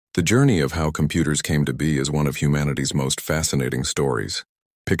The journey of how computers came to be is one of humanity's most fascinating stories.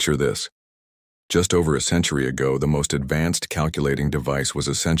 Picture this. Just over a century ago, the most advanced calculating device was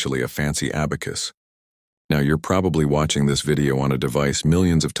essentially a fancy abacus. Now you're probably watching this video on a device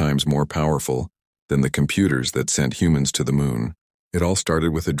millions of times more powerful than the computers that sent humans to the moon. It all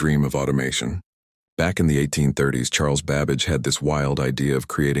started with a dream of automation. Back in the 1830s, Charles Babbage had this wild idea of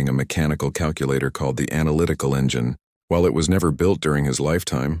creating a mechanical calculator called the analytical engine. While it was never built during his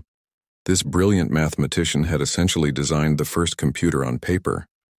lifetime, this brilliant mathematician had essentially designed the first computer on paper.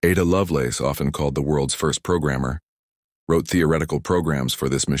 Ada Lovelace, often called the world's first programmer, wrote theoretical programs for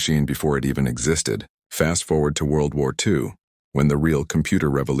this machine before it even existed. Fast forward to World War II, when the real computer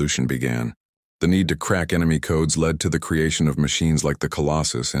revolution began. The need to crack enemy codes led to the creation of machines like the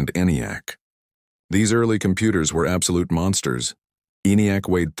Colossus and ENIAC. These early computers were absolute monsters. ENIAC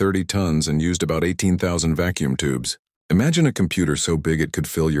weighed 30 tons and used about 18,000 vacuum tubes. Imagine a computer so big it could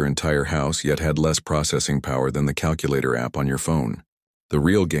fill your entire house, yet had less processing power than the calculator app on your phone. The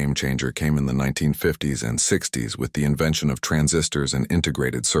real game changer came in the 1950s and 60s with the invention of transistors and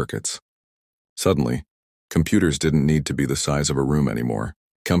integrated circuits. Suddenly, computers didn't need to be the size of a room anymore.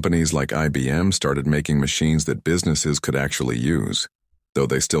 Companies like IBM started making machines that businesses could actually use, though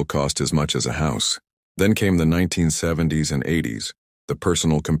they still cost as much as a house. Then came the 1970s and 80s, the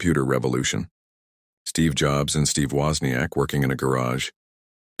personal computer revolution. Steve Jobs and Steve Wozniak working in a garage,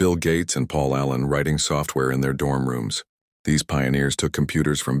 Bill Gates and Paul Allen writing software in their dorm rooms. These pioneers took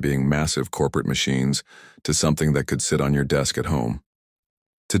computers from being massive corporate machines to something that could sit on your desk at home.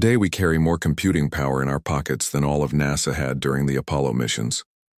 Today we carry more computing power in our pockets than all of NASA had during the Apollo missions.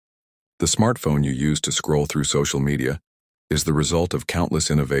 The smartphone you use to scroll through social media is the result of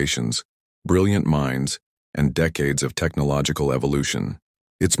countless innovations, brilliant minds, and decades of technological evolution.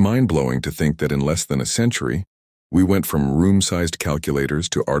 It's mind-blowing to think that in less than a century, we went from room-sized calculators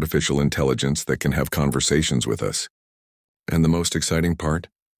to artificial intelligence that can have conversations with us. And the most exciting part?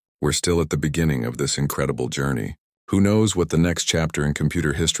 We're still at the beginning of this incredible journey. Who knows what the next chapter in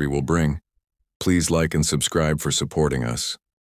computer history will bring? Please like and subscribe for supporting us.